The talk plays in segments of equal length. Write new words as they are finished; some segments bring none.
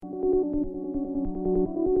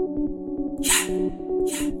I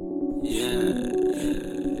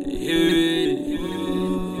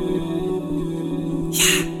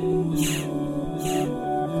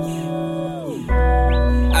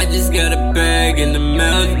just got a bag in the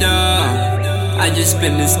mail, dog. I just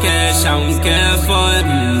spend this cash, I don't care for it.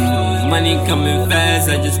 Money coming fast,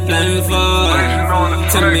 I just plan for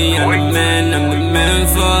it. Tell me I'm the man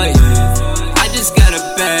for it. I just got a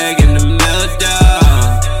bag in the mail,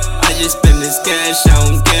 dog. I just spend this cash, I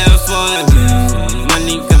don't care for it.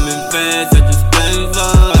 Money coming fast, I just plan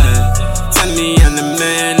for it. Tell me I'm the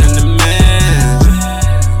man, I'm the man.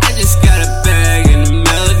 I just got a bag in the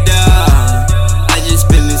mail, dog. I just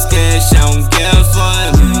spend this cash, I don't care for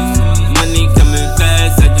it. Money coming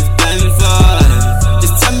fast, I just plan for it.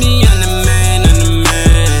 Just tell me I'm the man, I'm the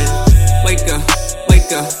man. Wake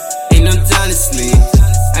up, ain't no time to sleep.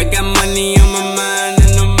 I got money on my mind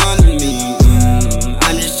and no money me.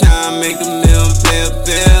 I'm just tryna make a meal, pay a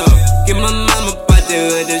bill. Get my mama out the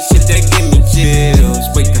hood, that shit that give me chills.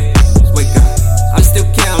 Wake up, I'm still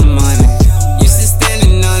counting money. Used to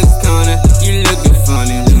standing on the corner, you looking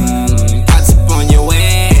funny. Pots up on your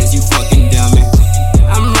ass, you fucking dummy.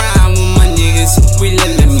 I'm riding with my niggas, we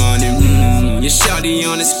living money. Your shawty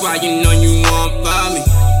on the squad, you know you want by me.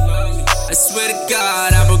 I swear to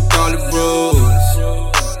God, I broke all the rules.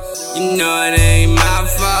 You know it ain't my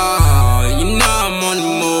fault. You know I'm on the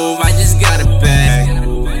move, I just got a bag.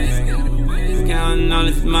 Counting all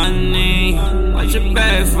this money. What your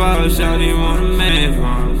bag for, shawty want a man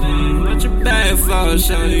for? What your bag for,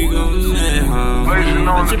 shawty gon' man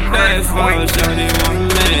for? What your bag for, shawty want a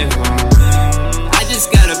man for? I just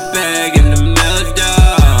got a bag in the mail,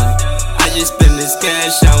 dog. I just spend this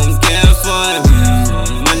cash, I don't care for it.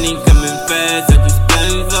 Money coming fast, I just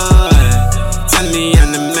plan for it. Tell me I'm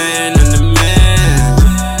the man, I'm the man.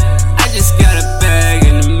 I just got a bag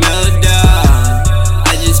in the mail, dog. I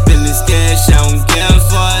just spend this cash, I don't care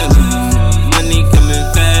for it. Money coming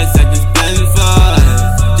fast, I just plan for it.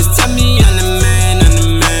 Just tell me I'm the man, I'm the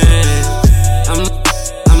man.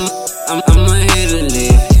 I'm a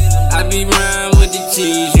Italy. I be riding with the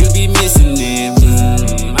cheese, you be missing it.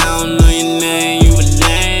 I don't know your name, you a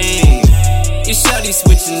lame. You shawty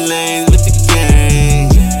switching lanes with the gang.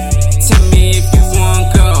 Tell me if you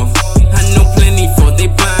want go. I know plenty for they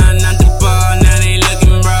buying out the bar, now they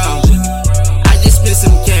looking raw. I just spent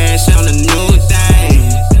some cash on a new thing.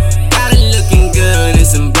 Got it looking good and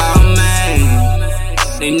some ball, man.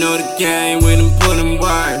 They know the game, we done put them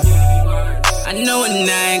work. I know her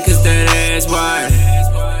name cause that ass work.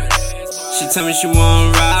 She tell me she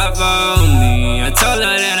wanna ride for me. I told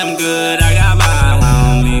her that I'm good, I got my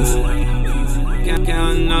homies.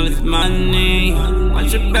 Counting all this money.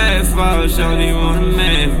 What your bag for, shawty want a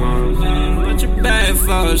man for? What your bag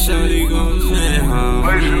for, shawty gon' man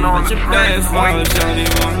for? What your bag for, shawty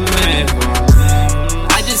want a man for?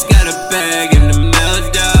 I just got a bag in the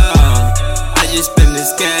mail, dog. I just spend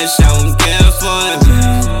this cash,